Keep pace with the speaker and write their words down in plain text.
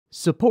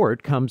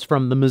Support comes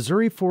from the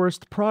Missouri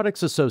Forest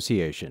Products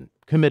Association,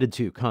 committed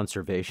to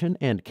conservation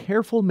and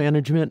careful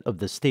management of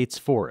the state's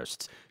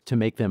forests to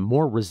make them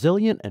more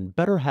resilient and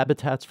better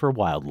habitats for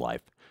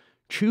wildlife.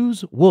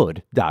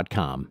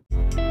 ChooseWood.com.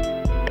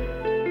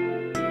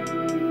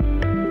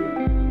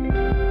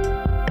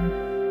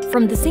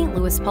 From the St.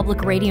 Louis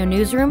Public Radio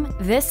Newsroom,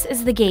 this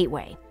is The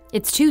Gateway.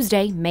 It's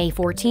Tuesday, May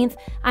 14th.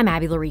 I'm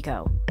Abby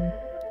Larico.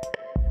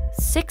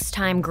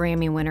 Six-time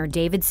Grammy winner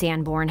David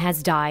Sanborn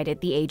has died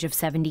at the age of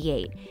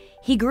 78.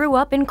 He grew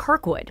up in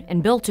Kirkwood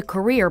and built a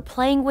career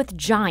playing with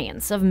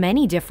giants of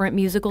many different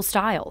musical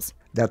styles.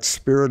 That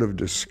spirit of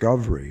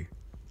discovery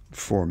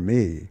for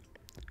me,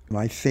 and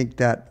I think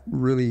that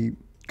really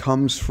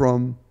comes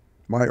from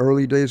my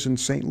early days in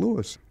St.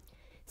 Louis.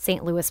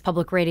 St. Louis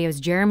Public Radio's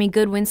Jeremy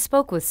Goodwin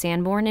spoke with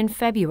Sanborn in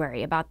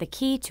February about the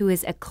key to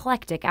his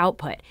eclectic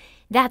output.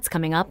 That's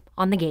coming up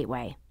on The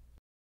Gateway.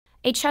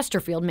 A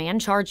Chesterfield man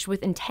charged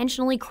with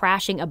intentionally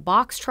crashing a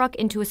box truck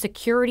into a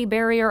security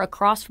barrier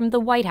across from the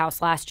White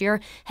House last year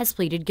has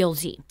pleaded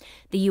guilty.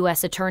 The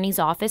U.S. Attorney's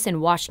Office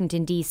in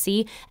Washington,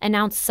 D.C.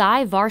 announced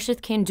Sai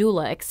Varshith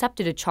Kandula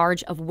accepted a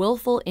charge of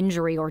willful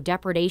injury or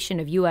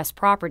depredation of U.S.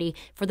 property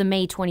for the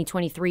May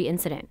 2023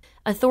 incident.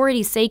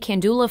 Authorities say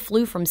Kandula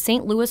flew from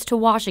St. Louis to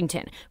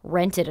Washington,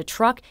 rented a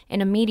truck,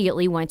 and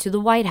immediately went to the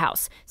White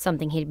House,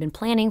 something he'd been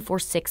planning for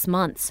 6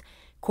 months.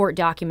 Court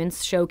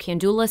documents show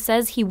Kandula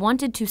says he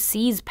wanted to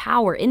seize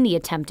power in the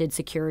attempted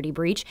security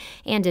breach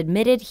and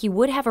admitted he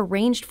would have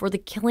arranged for the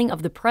killing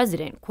of the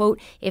president,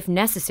 quote, if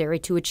necessary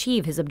to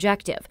achieve his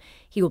objective.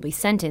 He will be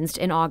sentenced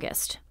in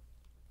August.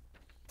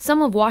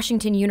 Some of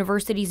Washington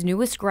University's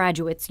newest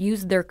graduates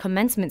used their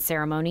commencement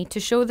ceremony to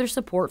show their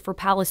support for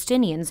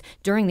Palestinians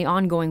during the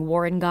ongoing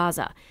war in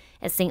Gaza.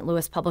 As St.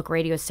 Louis Public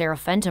Radio's Sarah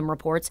Fenton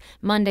reports,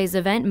 Monday's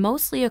event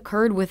mostly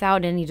occurred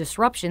without any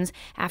disruptions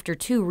after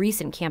 2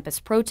 recent campus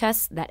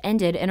protests that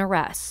ended in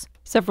arrests.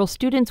 Several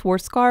students wore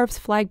scarves,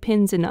 flag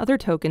pins, and other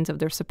tokens of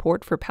their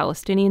support for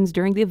Palestinians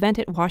during the event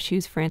at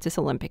WashU's Francis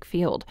Olympic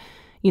Field.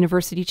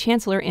 University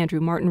Chancellor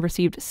Andrew Martin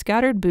received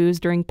scattered boos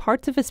during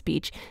parts of a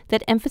speech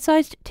that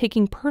emphasized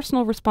taking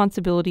personal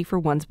responsibility for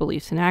one's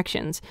beliefs and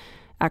actions.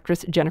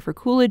 Actress Jennifer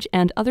Coolidge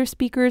and other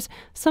speakers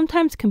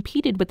sometimes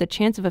competed with the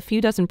chance of a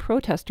few dozen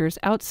protesters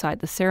outside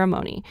the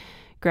ceremony.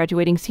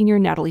 Graduating senior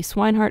Natalie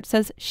Swinehart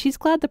says she's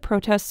glad the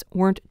protests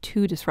weren't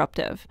too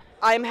disruptive.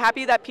 I'm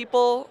happy that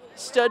people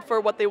stood for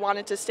what they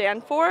wanted to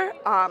stand for,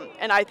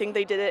 and I think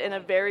they did it in a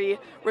very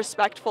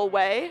respectful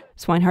way.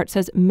 Swinehart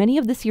says many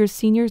of this year's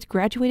seniors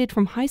graduated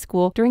from high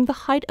school during the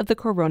height of the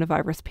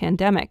coronavirus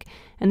pandemic,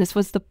 and this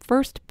was the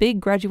first big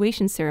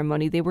graduation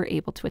ceremony they were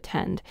able to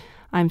attend.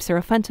 I'm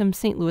Sarah Fenton,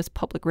 St. Louis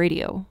Public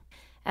Radio.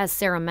 As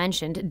Sarah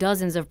mentioned,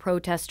 dozens of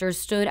protesters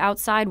stood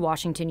outside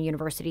Washington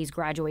University's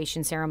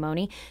graduation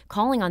ceremony,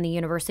 calling on the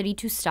university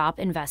to stop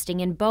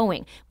investing in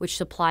Boeing, which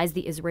supplies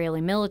the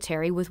Israeli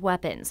military with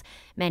weapons.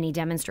 Many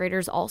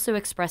demonstrators also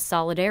expressed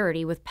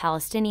solidarity with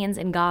Palestinians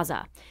in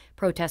Gaza.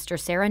 Protester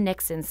Sarah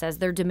Nixon says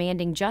they're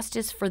demanding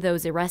justice for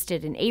those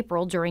arrested in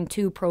April during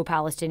 2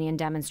 pro-Palestinian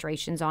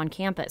demonstrations on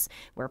campus,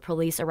 where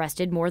police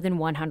arrested more than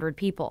 100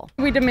 people.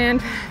 We demand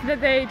that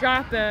they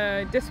drop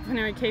the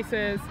disciplinary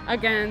cases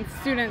against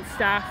students,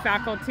 staff,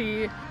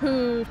 faculty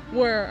who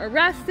were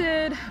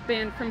arrested,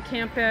 banned from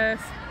campus,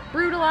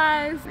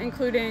 brutalized,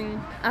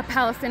 including a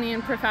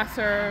Palestinian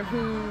professor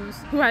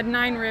who had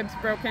 9 ribs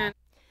broken.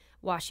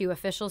 WashU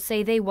officials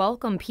say they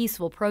welcome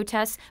peaceful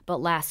protests, but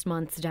last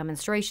month's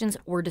demonstrations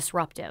were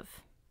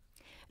disruptive.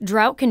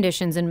 Drought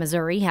conditions in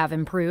Missouri have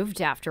improved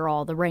after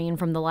all the rain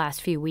from the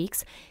last few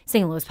weeks.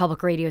 St. Louis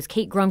Public Radio's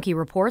Kate Grumke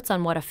reports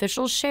on what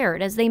officials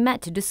shared as they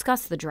met to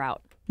discuss the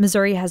drought.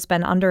 Missouri has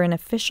been under an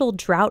official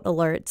drought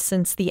alert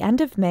since the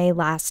end of May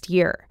last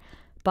year.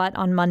 But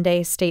on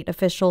Monday, state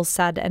officials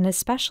said an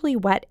especially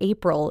wet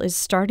April is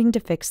starting to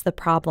fix the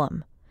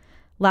problem.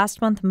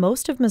 Last month,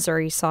 most of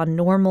Missouri saw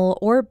normal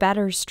or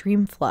better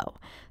stream flow,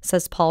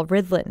 says Paul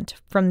Ridland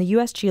from the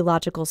U.S.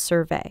 Geological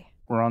Survey.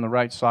 We're on the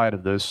right side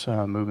of this,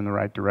 moving the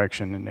right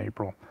direction in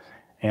April.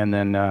 And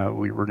then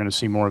we're going to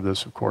see more of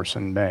this, of course,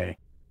 in May.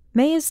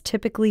 May is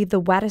typically the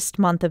wettest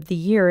month of the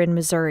year in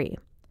Missouri.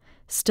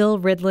 Still,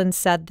 Ridland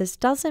said this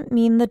doesn't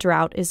mean the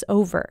drought is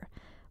over.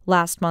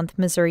 Last month,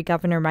 Missouri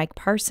Governor Mike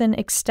Parson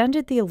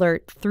extended the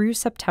alert through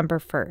September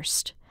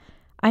 1st.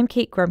 I'm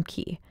Kate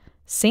Grumke,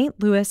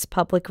 St. Louis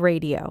Public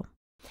Radio.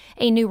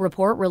 A new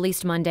report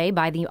released Monday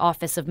by the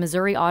Office of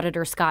Missouri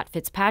Auditor Scott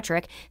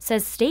Fitzpatrick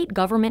says state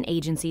government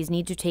agencies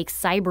need to take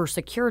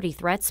cybersecurity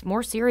threats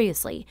more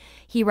seriously.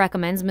 He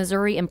recommends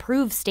Missouri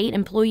improve state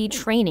employee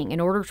training in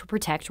order to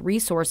protect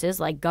resources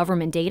like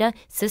government data,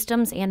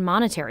 systems, and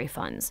monetary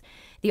funds.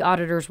 The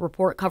auditor's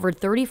report covered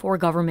 34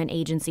 government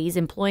agencies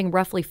employing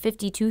roughly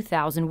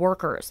 52,000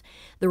 workers.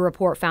 The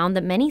report found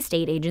that many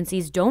state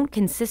agencies don't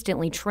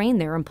consistently train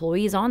their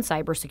employees on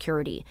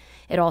cybersecurity.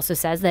 It also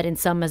says that in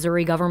some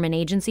Missouri government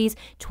agencies,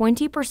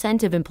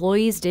 20% of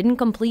employees didn't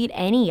complete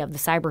any of the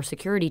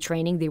cybersecurity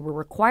training they were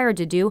required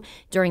to do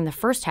during the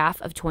first half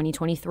of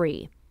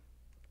 2023.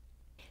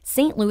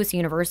 St. Louis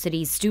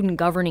University's student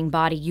governing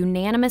body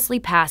unanimously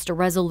passed a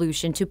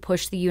resolution to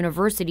push the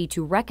university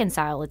to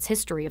reconcile its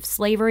history of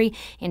slavery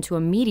and to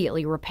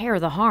immediately repair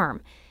the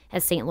harm.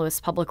 As St. Louis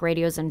Public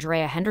Radio's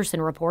Andrea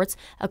Henderson reports,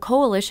 a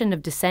coalition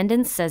of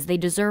descendants says they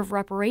deserve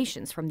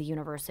reparations from the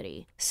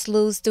university.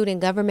 SLU's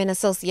Student Government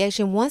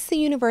Association wants the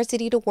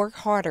university to work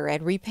harder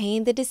at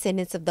repaying the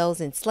descendants of those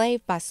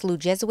enslaved by SLU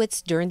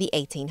Jesuits during the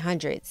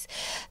 1800s.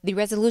 The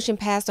resolution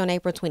passed on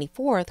April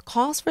 24th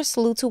calls for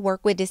SLU to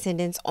work with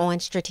descendants on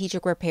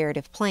strategic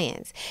reparative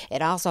plans.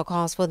 It also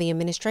calls for the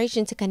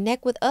administration to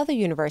connect with other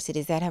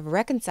universities that have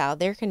reconciled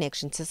their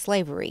connection to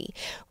slavery.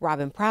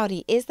 Robin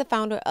Prouty is the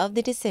founder of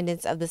the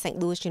Descendants of the St.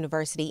 Louis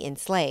University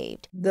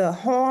Enslaved. The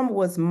harm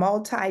was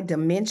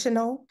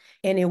multidimensional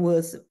and it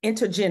was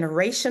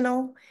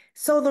intergenerational.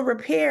 So the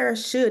repair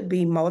should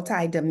be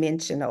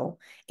multidimensional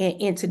and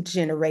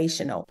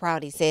intergenerational.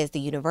 Prouty says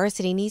the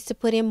university needs to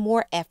put in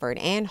more effort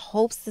and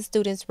hopes the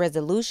students'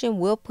 resolution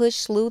will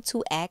push SLU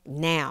to act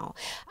now.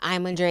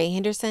 I'm Andrea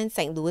Henderson,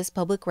 St. Louis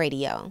Public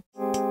Radio.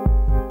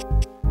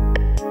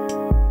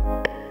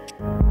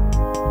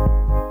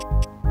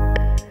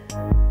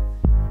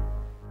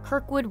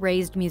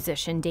 Kirkwood-raised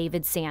musician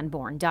David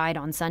Sanborn died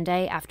on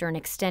Sunday after an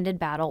extended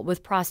battle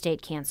with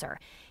prostate cancer.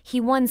 He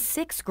won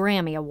 6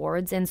 Grammy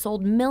Awards and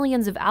sold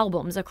millions of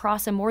albums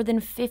across a more than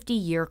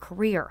 50-year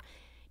career.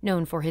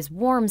 Known for his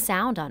warm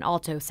sound on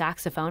alto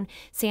saxophone,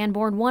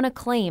 Sanborn won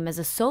acclaim as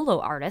a solo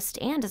artist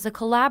and as a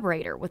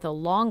collaborator with a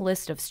long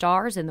list of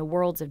stars in the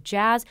worlds of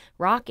jazz,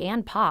 rock,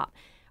 and pop.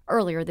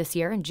 Earlier this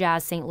year,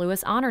 Jazz St.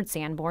 Louis honored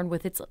Sanborn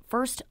with its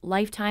first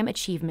Lifetime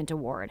Achievement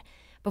Award.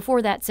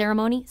 Before that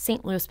ceremony,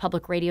 St. Louis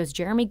Public Radio's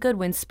Jeremy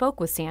Goodwin spoke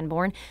with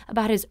Sanborn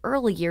about his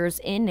early years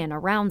in and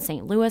around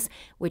St. Louis,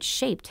 which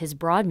shaped his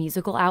broad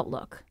musical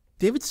outlook.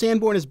 David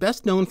Sanborn is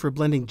best known for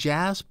blending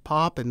jazz,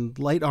 pop, and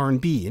light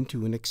R&B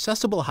into an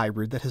accessible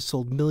hybrid that has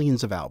sold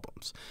millions of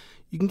albums.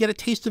 You can get a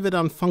taste of it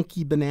on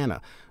Funky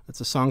Banana.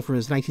 That's a song from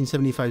his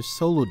 1975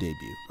 solo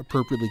debut,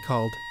 appropriately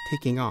called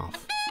Taking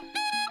Off.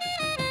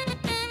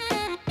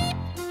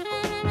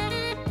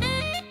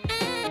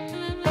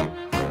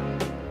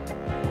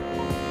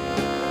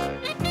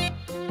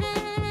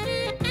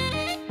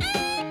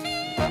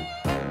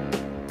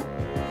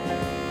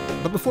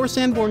 But before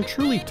Sanborn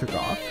truly took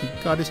off, he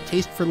got his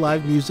taste for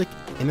live music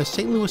in a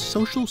St. Louis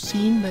social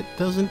scene that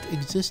doesn't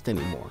exist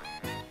anymore.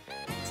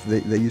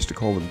 They used to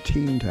call them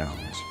teen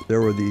towns.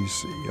 There were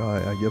these,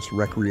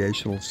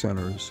 recreational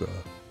centers,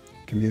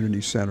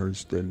 community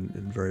centers in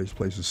various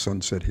places.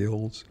 Sunset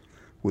Hills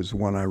was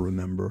one I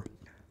remember.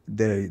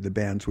 The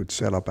bands would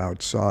set up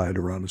outside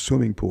around a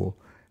swimming pool,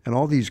 and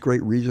all these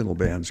great regional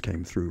bands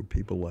came through,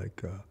 people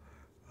like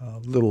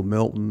Little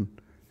Milton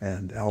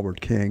and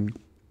Albert King.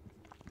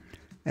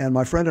 And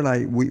my friend and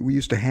I, we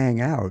used to hang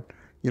out,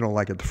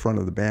 like at the front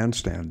of the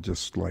bandstand,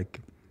 just like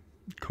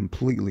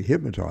completely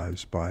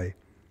hypnotized by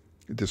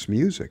this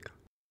music.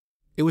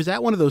 It was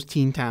at one of those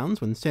teen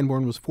towns when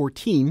Sanborn was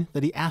 14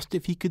 that he asked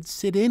if he could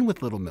sit in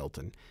with Little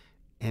Milton,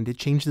 and it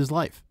changed his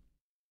life.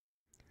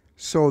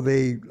 So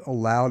they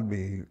allowed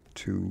me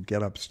to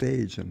get up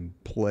stage and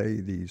play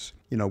these,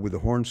 with the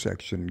horn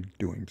section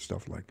doing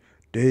stuff like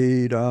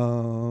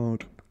da-da,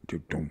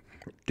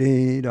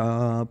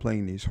 da-da,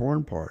 playing these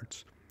horn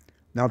parts.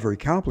 Not very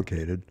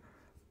complicated,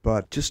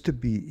 but just to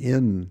be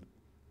in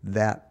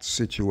that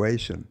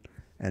situation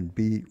and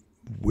be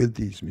with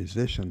these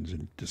musicians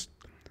and just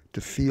to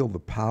feel the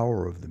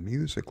power of the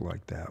music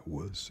like that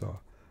was,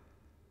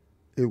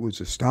 it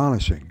was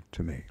astonishing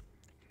to me.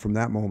 From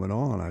that moment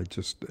on,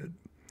 it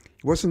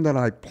wasn't that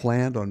I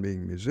planned on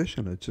being a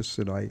musician, it's just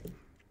that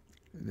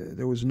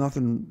there was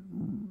nothing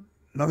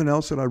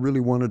else that I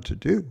really wanted to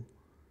do.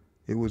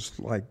 It was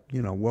like,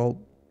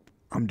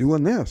 I'm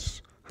doing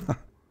this.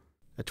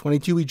 At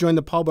 22, he joined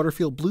the Paul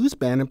Butterfield Blues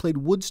Band and played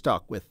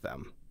Woodstock with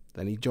them.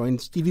 Then he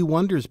joined Stevie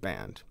Wonder's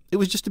band. It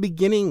was just the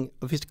beginning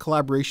of his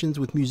collaborations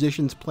with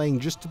musicians playing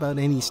just about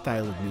any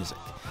style of music.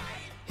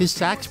 His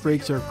sax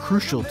breaks are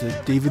crucial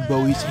to David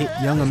Bowie's hit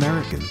Young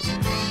Americans.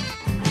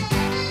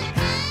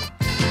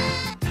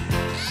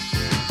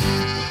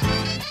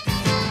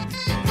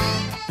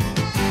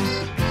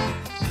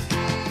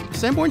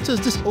 Sanborn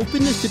says this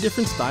openness to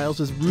different styles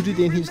is rooted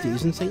in his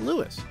days in St.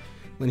 Louis,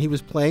 when he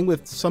was playing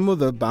with some of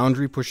the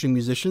boundary-pushing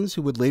musicians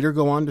who would later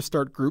go on to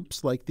start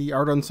groups like the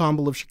Art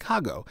Ensemble of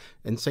Chicago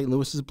and St.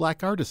 Louis's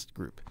Black Artist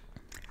Group.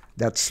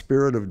 That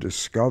spirit of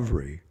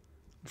discovery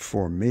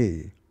for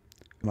me,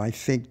 and I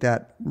think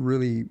that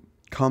really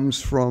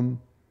comes from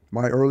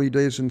my early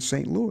days in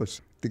St. Louis.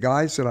 The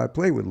guys that I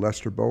played with,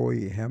 Lester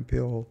Bowie,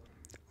 Hemphill,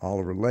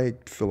 Oliver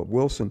Lake, Philip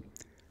Wilson,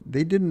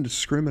 they didn't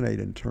discriminate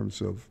in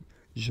terms of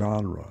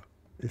genre.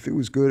 If it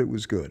was good, it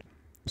was good.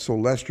 So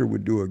Lester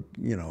would do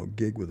a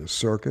gig with a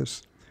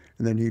circus,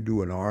 and then he'd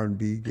do an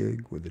R&B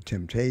gig with the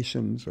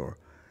Temptations,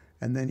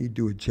 and then he'd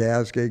do a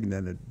jazz gig, and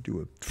then he'd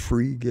do a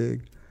free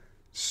gig.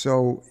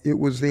 So it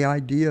was the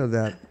idea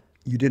that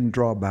you didn't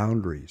draw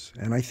boundaries.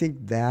 And I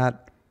think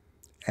that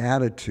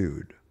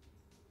attitude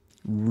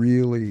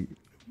really,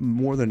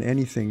 more than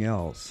anything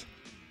else,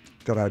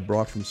 that I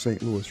brought from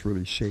St. Louis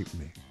really shaped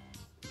me.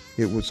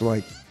 It was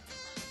like,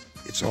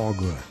 it's all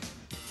good.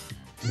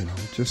 You know,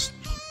 just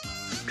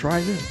try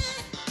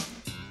this.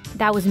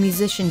 That was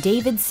musician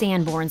David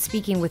Sanborn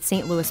speaking with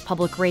St. Louis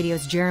Public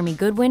Radio's Jeremy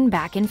Goodwin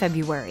back in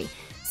February.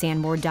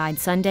 Sanborn died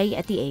Sunday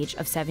at the age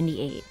of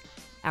 78.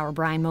 Our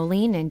Brian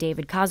Moline and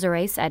David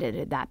Cazares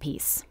edited that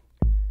piece.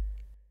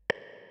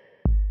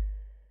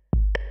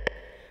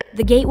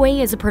 The Gateway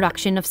is a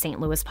production of St.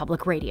 Louis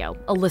Public Radio,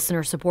 a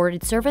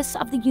listener-supported service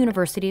of the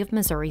University of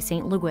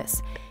Missouri-St.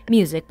 Louis.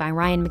 Music by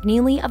Ryan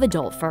McNeely of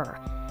Adult Fur.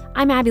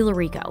 I'm Abby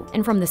Larico,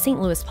 and from the St.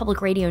 Louis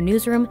Public Radio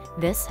newsroom,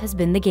 this has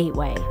been The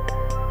Gateway.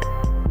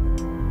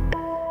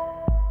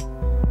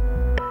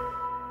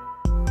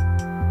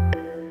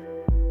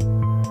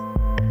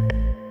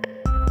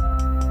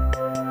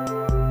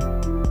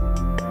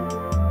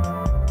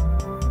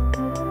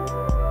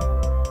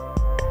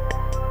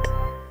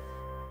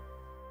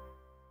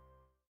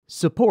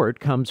 Support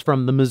comes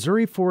from the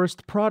Missouri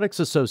Forest Products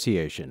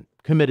Association,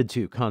 committed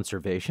to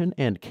conservation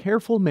and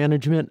careful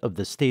management of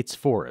the state's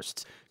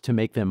forests to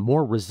make them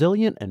more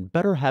resilient and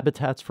better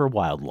habitats for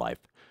wildlife.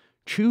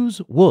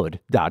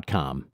 ChooseWood.com.